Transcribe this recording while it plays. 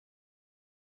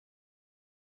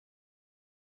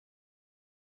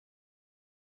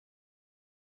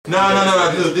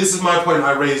No. Look, this is my point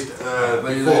I raised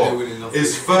before.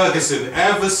 Is Ferguson,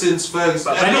 ever since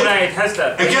Ferguson... But Man United has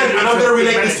that. Again, and I'm going to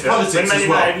relate this to politics as well. When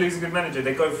Man United lose a good manager,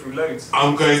 they go through loads.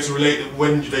 I'm going to relate it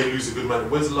when they lose a good manager.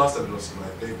 When's the last time they lost a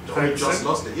manager? They only just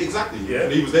lost it. Exactly. Yeah.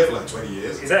 And he was there for like 20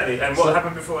 years. Exactly. And what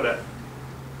happened before that?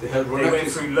 They went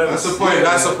through loads. That's the point.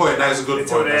 That's the point. That is a good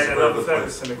point. Until they had another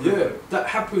Ferguson. Yeah, that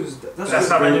happens. That's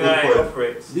how Man United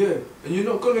operates. Yeah, and you're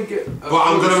not gonna get. But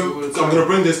I'm gonna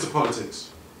bring this to politics.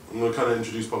 I'm gonna kind of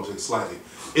introduce politics slightly.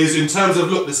 Is in terms of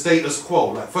the status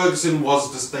quo. Like Ferguson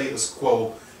was the status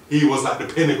quo. He was like the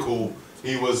pinnacle.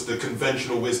 He was the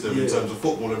conventional wisdom in terms of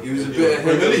football. And he was a bit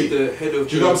ahead of the head of.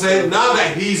 Do you know what I'm saying? Now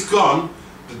that he's gone,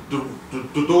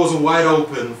 the doors are wide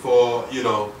open for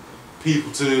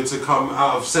people to come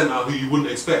out of centre who you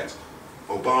wouldn't expect.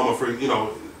 Obama, for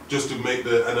just to make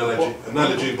the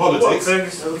analogy in politics. No.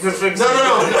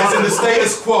 As in the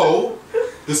status quo,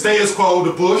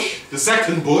 the Bush, the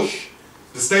second Bush,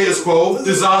 the status quo,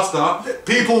 disaster.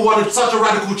 People wanted such a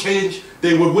radical change,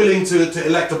 they were willing to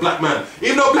elect a black man.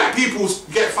 Even though black people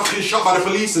get fucking shot by the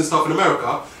police and stuff in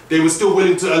America, they were still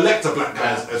willing to elect a black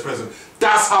guy as president.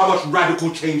 That's how much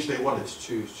radical change they wanted. It's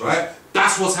true. Right?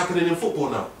 That's what's happening in football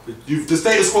now. The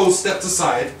status quo stepped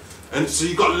aside, and so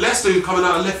you've got Leicester who coming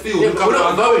out of left field. Yeah, we're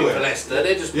not voting for Leicester.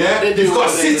 They're just you've got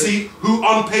City who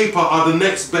on paper are the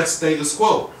next best status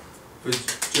quo.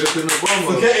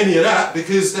 Forget any of that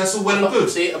because that's all well and good.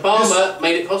 See, Obama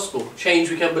made it possible. Change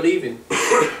we can believe in.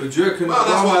 But do you reckon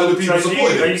that's why the people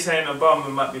support him. Are you saying Obama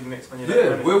might be the next man?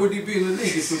 Yeah, where would he be in the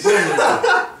league if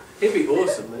Obama? He'd be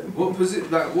awesome, man. What position?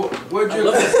 Like what? Where do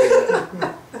you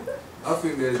reckon? I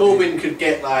think there's Corbyn could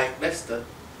get like Leicester.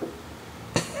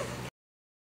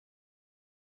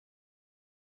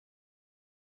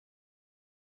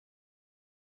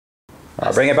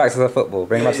 Bring it back to the football.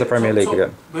 Bring it back to the Premier League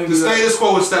again. The status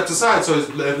quo was stepped aside, so it's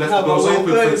left the doors open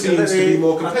for teams to be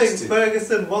more competitive. I think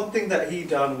Ferguson, one thing that he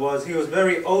done was he was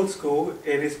very old school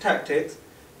in his tactics,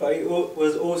 but he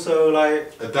was also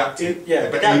like adapting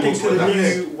to the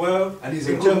new world. And he's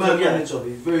a good manager.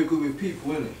 He's very good with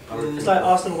people, isn't he? It's like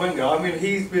Arsene Wenger. I mean,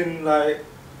 he's been like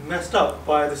messed up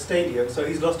by the stadium, so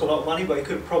he's lost a lot of money, but he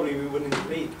could probably be winning the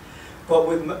league. But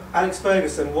with Alex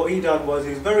Ferguson, what he done was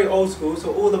he's very old school,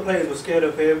 so all the players were scared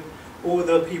of him. All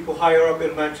the people higher up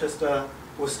in Manchester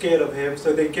were scared of him,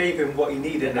 so they gave him what he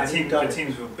needed. And the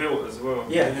teams were built as well.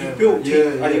 Yeah, he built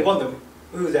teams and he won them.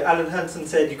 Who was it? Alan Hansen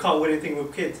said you can't win anything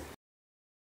with kids.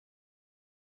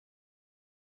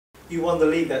 He won the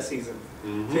league that season.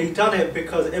 So he done it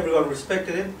because everyone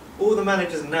respected him. All the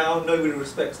managers now, nobody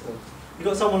respects them. You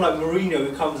got someone like Mourinho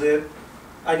who comes in,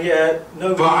 and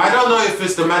nobody. But I don't know if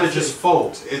it's the manager's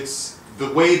fault. It's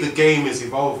the way the game is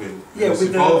evolving. Yeah, it's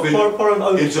with evolving the foreign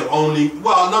ownership. into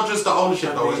not just the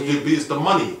ownership though. It's the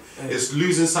money. Yeah. It's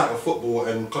losing sight of football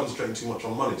and concentrating too much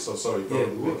on money. So sorry, go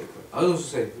on. I was also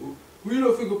say, what do you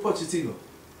not think of Pochettino?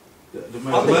 The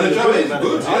manager is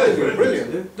good. I think he's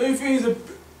brilliant. Yeah. Don't you think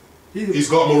he's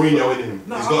got Mourinho in him.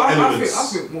 No, he's got elements. I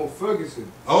think more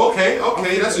Ferguson. Oh, okay,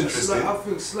 that's interesting. I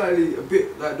think slightly a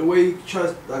bit like the way he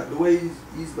tries, like the way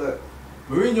he's like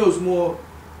Mourinho's more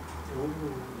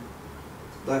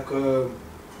like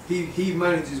he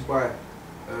manages by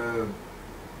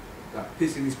like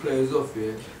pissing his players off.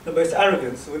 Yeah. No, but it's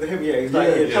arrogance with him. Yeah, he's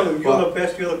like tell him you're the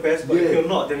best, but if you're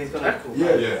not, then he's gonna tackle.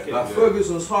 Like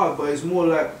Ferguson's hard, but it's more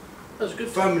like that's a good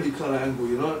family kind of angle.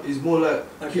 You know, it's more like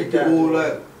keep it all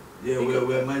like. Yeah,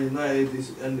 we're Man United,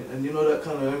 and you know that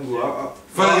kind of angle.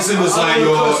 Ferguson is like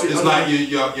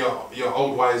your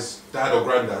old wise dad or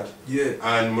granddad. Yeah.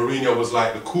 And Mourinho was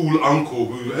like the cool uncle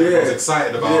who everyone's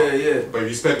excited about. Yeah. But if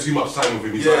you spend too much time with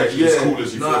him, he's not actually as cool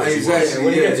as you thought he was.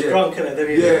 When he gets drunk in it, then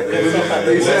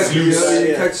exactly.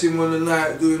 You catch him on the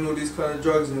night doing all these kind of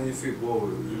drugs, and you think, whoa,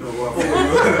 you know what?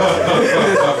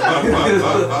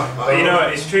 But you know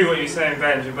what? It's true what you're saying,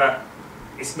 Benj, about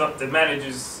it's not the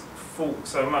manager's fault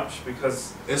so much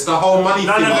because it's the whole money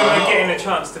none thing. None of them are getting a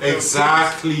chance to build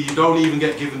exactly. You don't even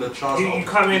get given the chance. You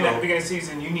come in at the beginning of the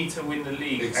season, you need to win the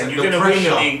league, and you're going to win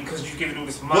the league because you've given all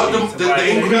this money. The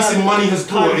increase in money has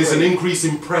brought is an increase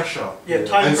in pressure,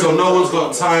 and so no one's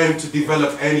got time to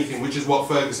develop anything, which is what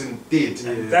Ferguson did.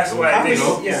 That's why.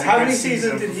 How many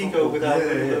seasons did he go without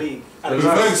winning the league?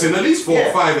 Ferguson, at least 4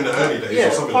 or 5 in the early days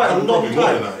or something. Quite a long time.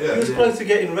 More than that, He was close to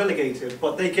getting relegated,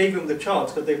 but they gave him the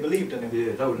chance because they believed in him.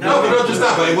 Yeah, but not just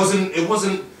that, but it was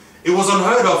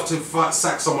unheard of to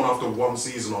sack someone after 1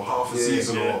 season or half a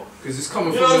season or because it's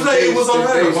coming. You know what I'm saying? It was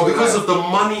unheard of, but because of the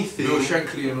money thing.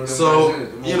 So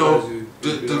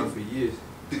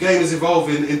the game is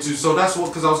evolving into. So that's what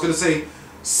because I was going to say,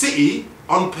 City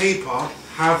on paper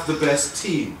have the best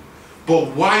team,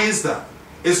 but why is that?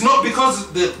 It's not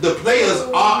because the players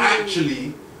are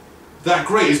actually that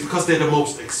great. It's because they're the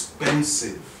most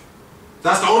expensive.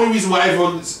 That's the only reason why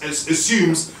everyone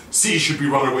assumes City should be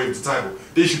running away with the title.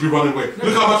 They should be running away.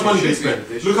 Look how much money they spend.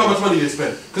 Look how much money they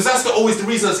spend. Because that's always the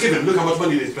reason that's given. Look how much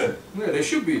money they spend. Yeah, they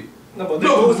should be. No, but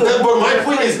but my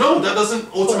point is, no, that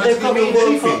doesn't automatically mean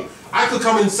anything. I could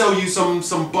come and sell you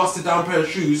some busted down pair of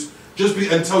shoes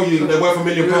and tell you they're worth £1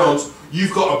 million.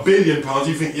 You've got £1 billion.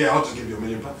 You think, yeah, I'll just give you £1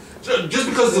 million. Just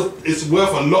because it's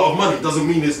worth a lot of money doesn't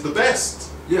mean it's the best.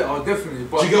 Yeah, oh, definitely.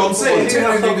 But do you get what I'm saying? They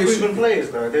have some proven players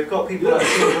though. They've got people like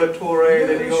Silva, Torre,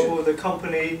 then you got all the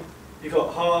company, you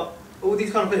got Hart. All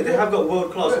these kind of players, they have got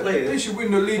world-class players. They should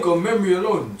win the league on memory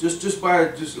alone, just by.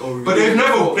 But they've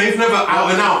never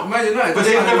out and out. Man United, but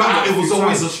they've never. It was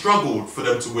always a struggle for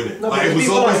them to win it. No, like it was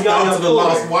always down to the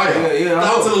last wire,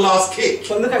 down to the last kick.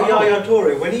 But look at Yaya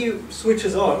Toure. When he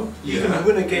switches on, he can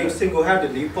win a game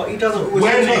single-handedly. But he doesn't always.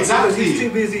 When because he's too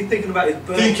busy thinking about his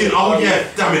birthday. Thinking, oh yeah,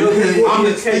 damn it, I'm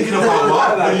just thinking about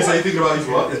what? When you say thinking about his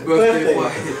what? His birthday.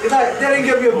 It's like they didn't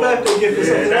give you a birthday gift or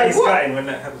something. That is exciting when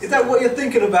that happens. Is that what you're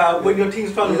thinking about when your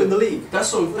team's trying to win the league?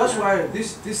 That's why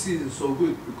this season's so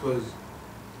good, because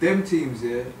them teams,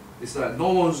 it's like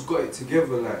no one's got it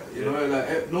together, like you know,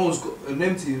 like no one's got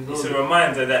them teams. It's a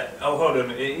reminder that hold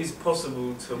on, it is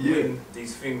possible to win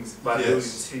these things by building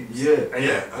teams.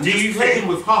 And do you think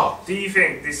with heart? Do you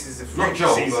think this is a freak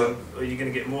season, or are you going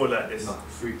to get more like this? Nah,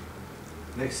 freak.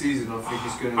 Next season, I think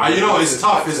it's going to. You know, it's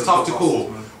tough. It's tough to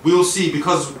call. We'll see,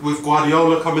 because with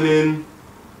Guardiola coming in,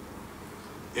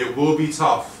 it will be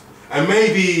tough. And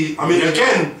maybe, I mean,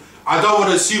 again, I don't want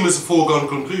to assume it's a foregone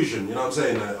conclusion. You know what I'm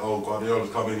saying? That, oh, Guardiola's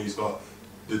coming, he's got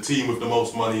the team with the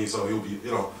most money, so he'll be,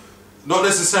 you know. Not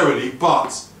necessarily,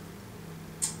 but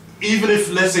even if,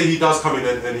 let's say, he does come in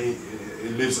and he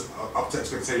lives up to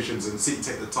expectations and City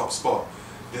take the top spot,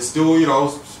 there's still, you know,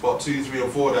 spot 2, 3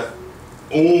 and 4 that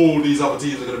all these other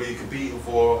teams are going to be competing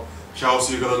for.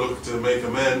 Chelsea are going to look to make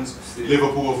amends.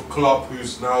 Liverpool with Klopp,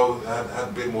 who's now had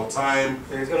a bit more time,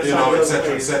 you know,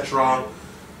 etc., etc.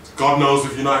 God knows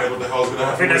with United what the hell's going to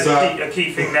happen. I think that's a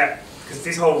key thing, that because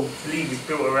this whole league is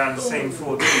built around the same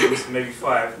 4 teams, maybe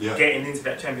 5, getting into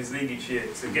that Champions League each year,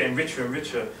 so getting richer and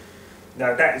richer.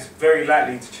 Now that is very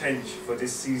likely to change for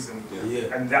this season,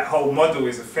 and that whole model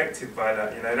is affected by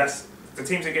that. You know, that's the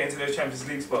teams that get into those Champions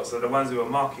League spots are the ones who are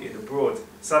marketed abroad.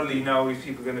 Suddenly now all these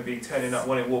people are going to be turning up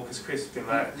wanting Walker's Crisp in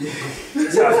like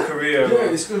South Korea.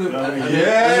 It's going to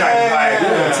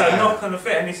it's a knock-on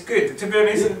effect, and it's good. To be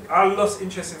honest, I lost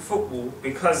interest in football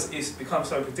because it's become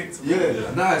so predictable.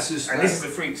 It's just and this is a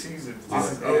freak season.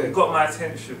 It got my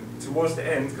attention towards the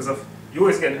end, because you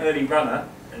always get an early runner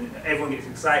and everyone gets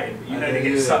excited, but you know they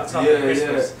get sucked up at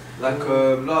Christmas. Like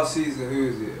last season, who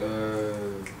is it?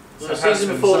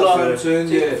 Season before last.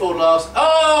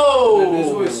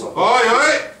 Oh!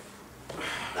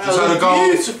 Just had a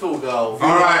goal. Beautiful goal.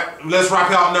 Alright, let's wrap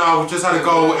it up now. We've just had a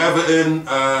goal. Everton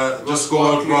just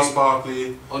scored. Ross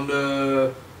Barkley. On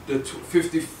the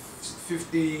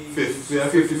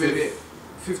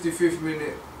 55th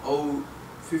minute,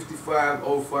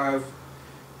 55:05.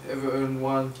 Everton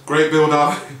won. Great build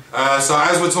up. So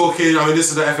as we're talking, I mean,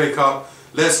 this is the FA Cup.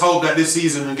 Let's hope that this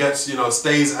season gets, you know,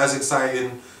 stays as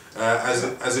exciting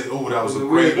as it all. That was a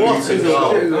great looping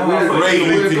shot. Great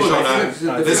looping shot.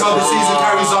 Let's hope the season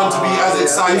carries on to be as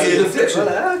exciting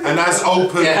and as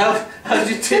open. Yeah, how did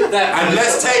you tip that? And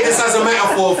let's take this as a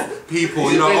metaphor, people.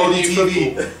 You know,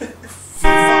 ODTV.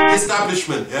 Fuck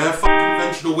establishment, fuck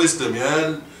conventional wisdom,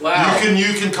 Wow.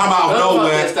 You can come out of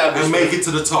nowhere and make it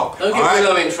to the top. Don't get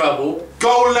Willow in trouble.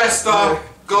 Go Leicester,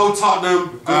 go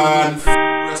Tottenham, and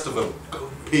the rest of them.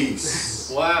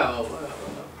 Peace. Wow.